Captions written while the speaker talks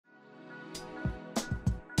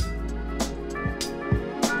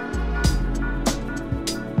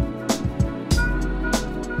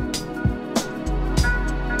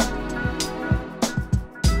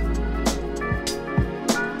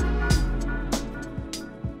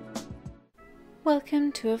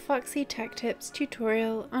Welcome to a Foxy Tech Tips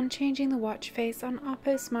tutorial on changing the watch face on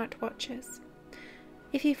Oppo smartwatches.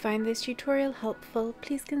 If you find this tutorial helpful,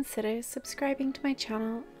 please consider subscribing to my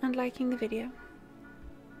channel and liking the video.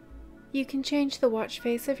 You can change the watch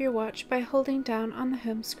face of your watch by holding down on the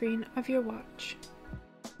home screen of your watch.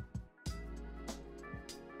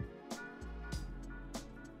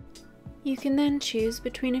 You can then choose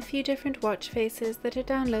between a few different watch faces that are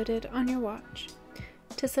downloaded on your watch.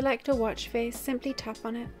 To select a watch face, simply tap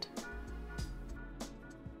on it.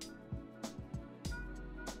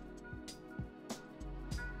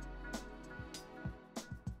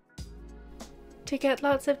 To get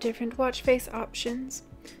lots of different watch face options,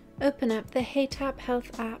 open up the Heytap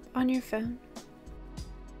Health app on your phone.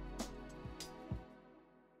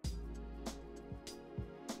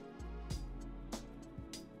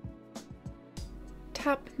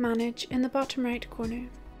 Tap Manage in the bottom right corner.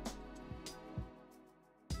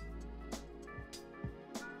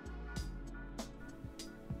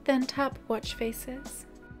 Then tap Watch Faces.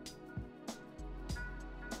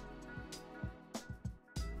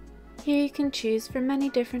 Here you can choose from many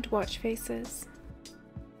different watch faces.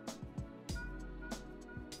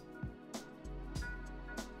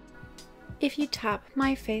 If you tap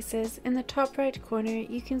My Faces in the top right corner,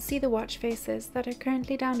 you can see the watch faces that are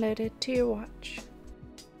currently downloaded to your watch.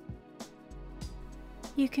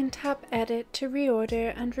 You can tap Edit to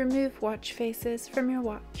reorder and remove watch faces from your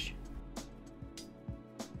watch.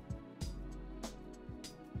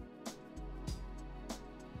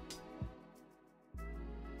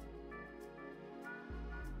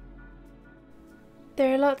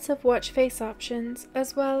 There are lots of watch face options,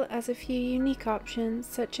 as well as a few unique options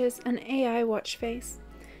such as an AI watch face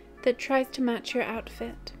that tries to match your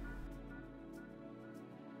outfit.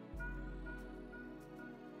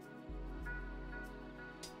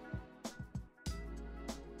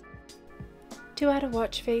 To add a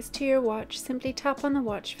watch face to your watch, simply tap on the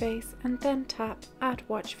watch face and then tap Add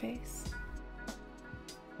Watch Face.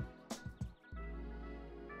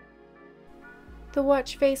 The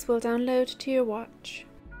watch face will download to your watch.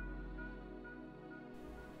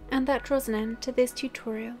 And that draws an end to this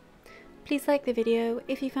tutorial. Please like the video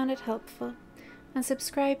if you found it helpful, and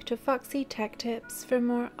subscribe to Foxy Tech Tips for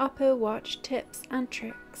more Oppo Watch tips and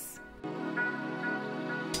tricks.